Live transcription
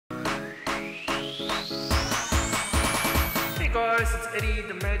Eddie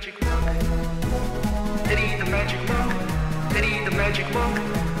the Magic Monk. Eddie the Magic Monk. Eddie the Magic Monk.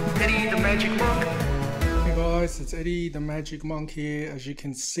 Eddie the Magic Monk. Hey guys, it's Eddie the Magic Monk here. As you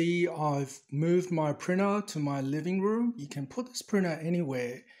can see, I've moved my printer to my living room. You can put this printer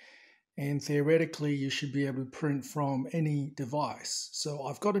anywhere, and theoretically you should be able to print from any device. So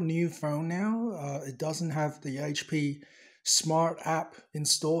I've got a new phone now. It doesn't have the HP Smart app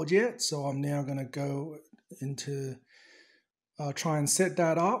installed yet, so I'm now going to go into try and set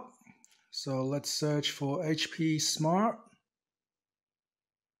that up. So let's search for HP Smart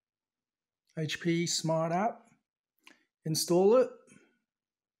app, install it.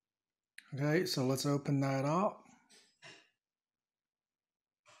 Okay, so let's open that up.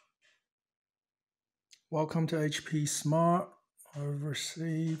 Welcome to HP Smart. I've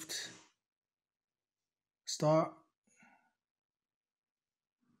received start.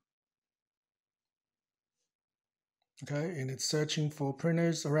 Okay, and it's searching for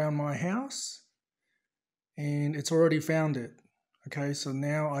printers around my house, and it's already found it. Okay, so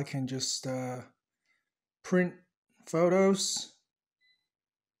now I can just print photos,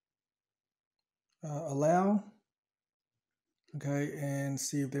 allow, okay, and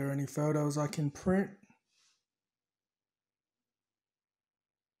see if there are any photos I can print.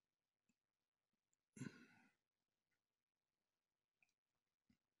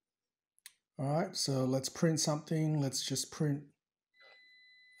 All right, so let's print something. Let's just print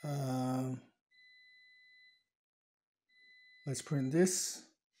let's print this.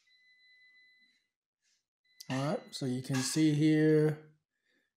 All right, so you can see here,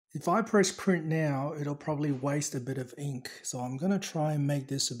 if I press print now, it'll probably waste a bit of ink. So I'm gonna try and make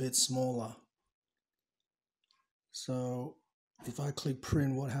this a bit smaller. So if I click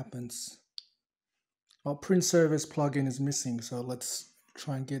print, what happens? Oh, print service plugin is missing, so let's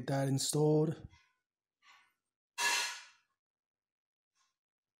try and get that installed.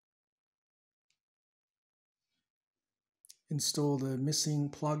 Install the missing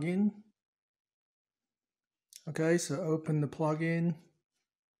plugin. Okay, so open the plugin.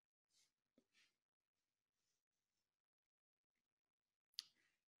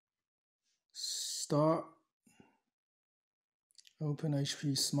 Start. Open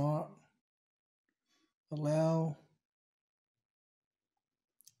HP Smart. Allow.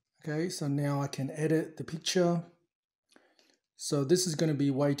 Okay, so now I can edit the picture. So this is going to be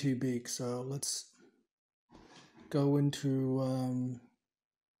way too big. So let's go into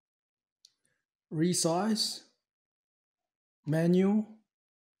resize, manual,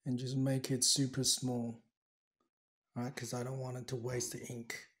 and just make it super small. All right, because I don't want it to waste the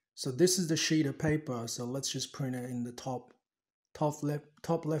ink. So this is the sheet of paper. So let's just print it in the top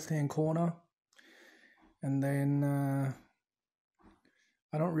left hand corner, and then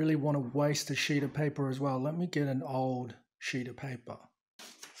I don't really want to waste a sheet of paper as well. Let me get an old sheet of paper.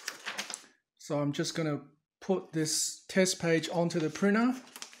 So I'm just going to put this test page onto the printer.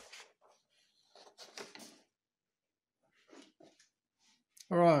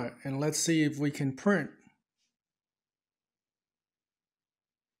 All right, and let's see if we can print.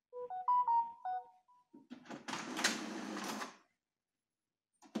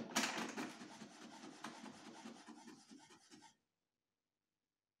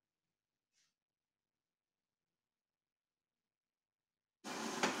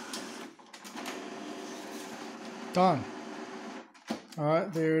 Done. All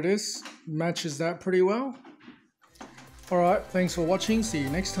right, there it is. Matches that pretty well. All right, thanks for watching. See you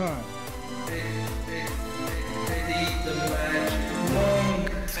next time.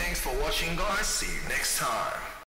 Thanks for watching, guys. See you next time.